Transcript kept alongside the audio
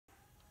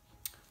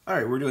All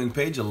right, we're doing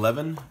page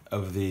 11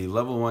 of the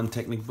level 1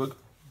 Technic book,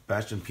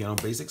 Bastien Piano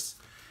Basics,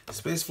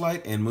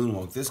 Spaceflight and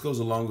Moonwalk. This goes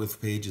along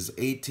with pages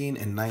 18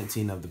 and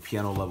 19 of the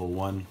Piano Level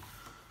 1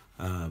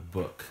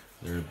 book,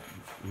 their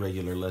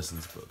regular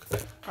lessons book.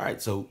 All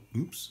right, so,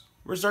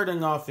 we're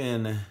starting off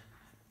in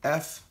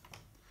F,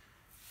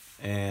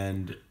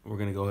 and we're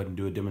going to go ahead and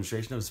do a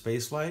demonstration of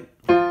Spaceflight.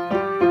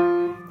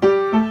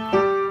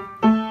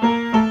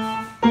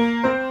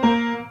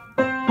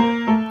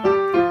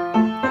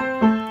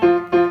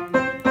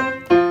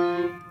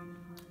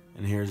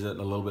 And here's it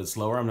a little bit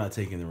slower. I'm not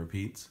taking the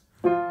repeats.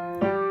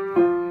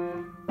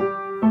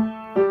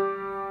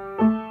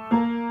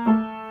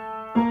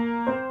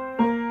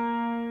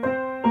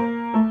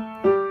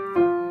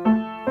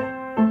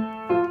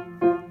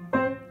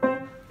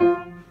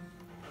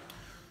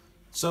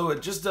 So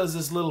it just does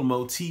this little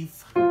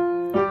motif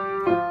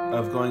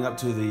of going up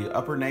to the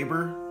upper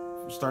neighbor,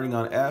 starting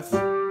on F,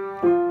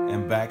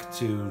 and back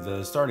to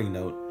the starting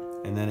note.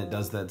 And then it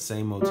does that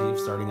same motif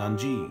starting on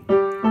G.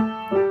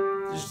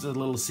 Just a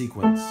little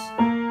sequence.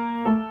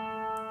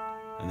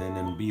 And then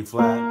in B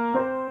flat.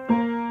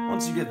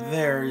 Once you get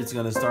there, it's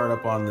going to start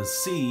up on the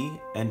C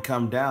and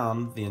come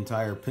down the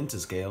entire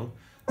pentascale.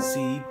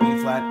 C, B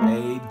flat,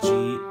 A,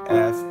 G,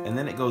 F, and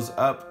then it goes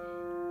up,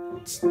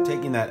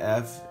 taking that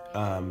F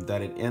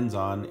that it ends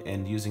on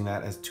and using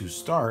that as to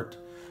start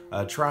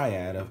a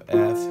triad of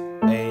F,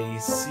 A,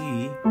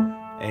 C,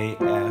 A,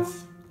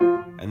 F,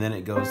 and then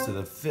it goes to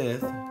the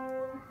fifth.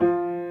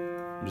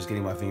 I'm just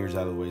getting my fingers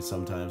out of the way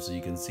sometimes so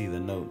you can see the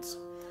notes.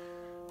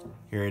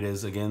 Here it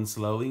is again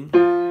slowly.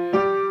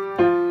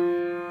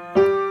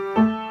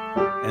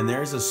 And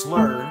there's a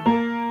slur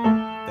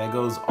that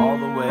goes all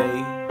the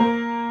way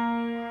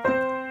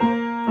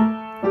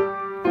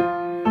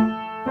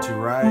to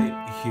right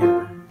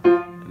here.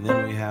 And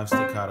then we have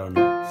staccato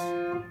notes.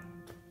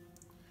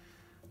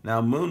 Now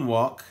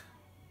Moonwalk,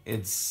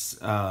 it's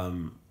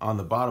on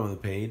the bottom of the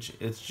page.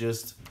 It's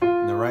just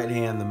in the right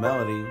hand, the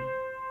melody.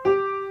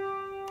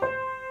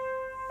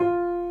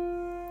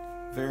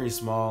 Very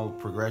small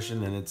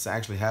progression, and it's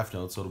actually half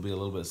notes, so it'll be a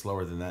little bit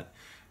slower than that.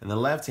 And the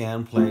left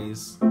hand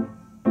plays the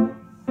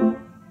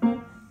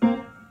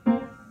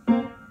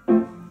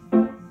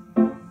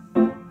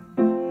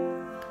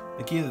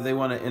key that they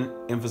want to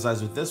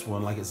emphasize with this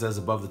one, like it says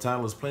above the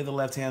title, is play the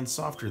left hand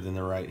softer than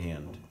the right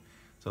hand.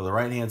 So the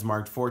right hand's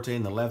marked forte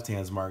and the left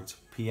hand's marked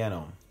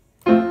piano.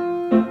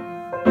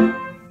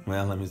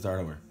 Well, let me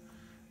start over.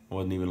 I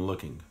wasn't even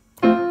looking.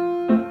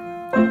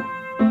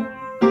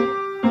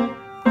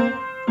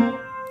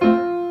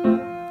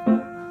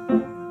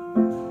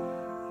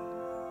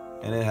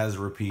 And it has a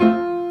repeat.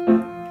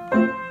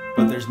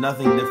 But there's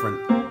nothing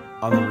different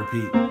on the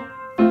repeat.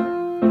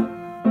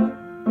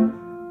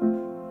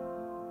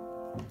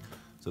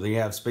 So there you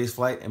have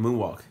Spaceflight and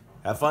Moonwalk.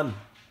 Have fun.